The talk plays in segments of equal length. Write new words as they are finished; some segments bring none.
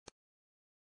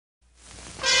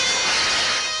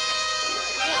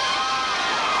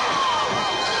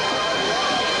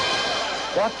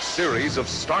series of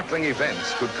startling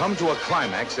events could come to a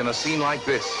climax in a scene like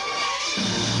this.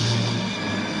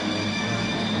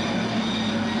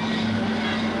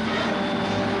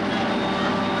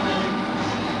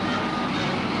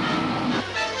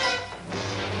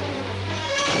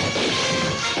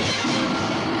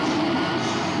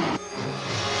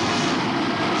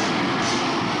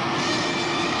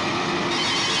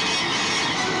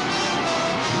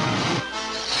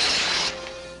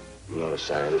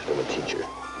 Scientist, I'm a teacher.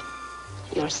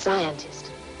 You're a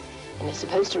scientist, and you're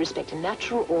supposed to respect a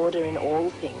natural order in all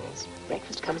things.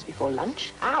 Breakfast comes before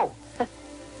lunch. Ow!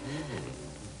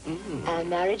 And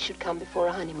marriage should come before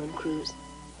a honeymoon cruise.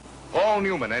 Paul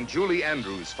Newman and Julie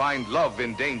Andrews find love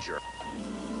in danger,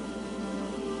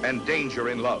 and danger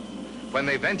in love, when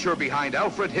they venture behind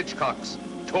Alfred Hitchcock's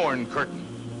Torn Curtain.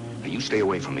 Now, you stay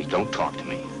away from me. Don't talk to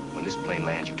me. When this plane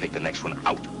lands, you take the next one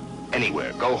out.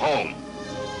 Anywhere. Go home.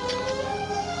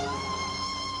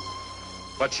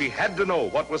 But she had to know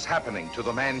what was happening to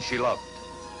the man she loved.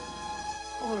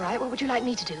 All right, what would you like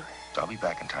me to do? I'll be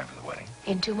back in time for the wedding.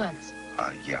 In 2 months?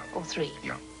 Yeah. Or 3?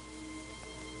 Yeah.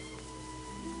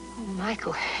 Oh,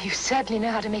 Michael, you certainly know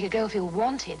how to make a girl feel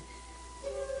wanted.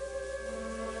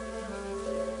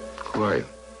 Who are you?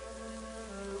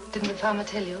 Didn't the farmer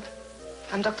tell you?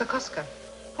 I'm Dr. Koska.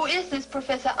 Who is this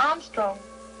Professor Armstrong?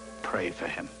 Pray for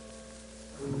him.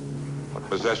 What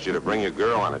possessed you to bring your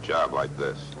girl on a job like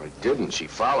this? I didn't. She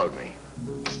followed me.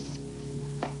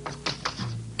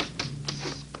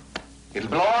 It'll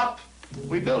blow up.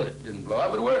 We built it. Didn't blow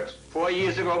up. It works. 4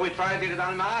 years ago, we tried it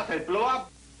on Mars. It blew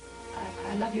up.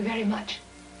 I love you very much.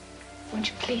 Won't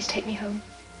you please take me home?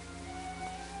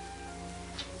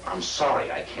 I'm sorry,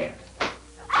 I can't.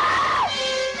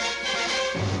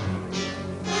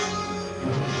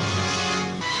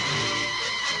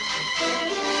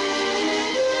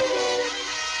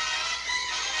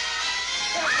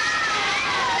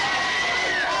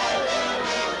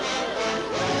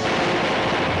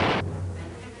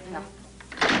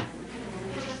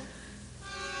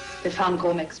 They found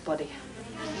Gromek's body.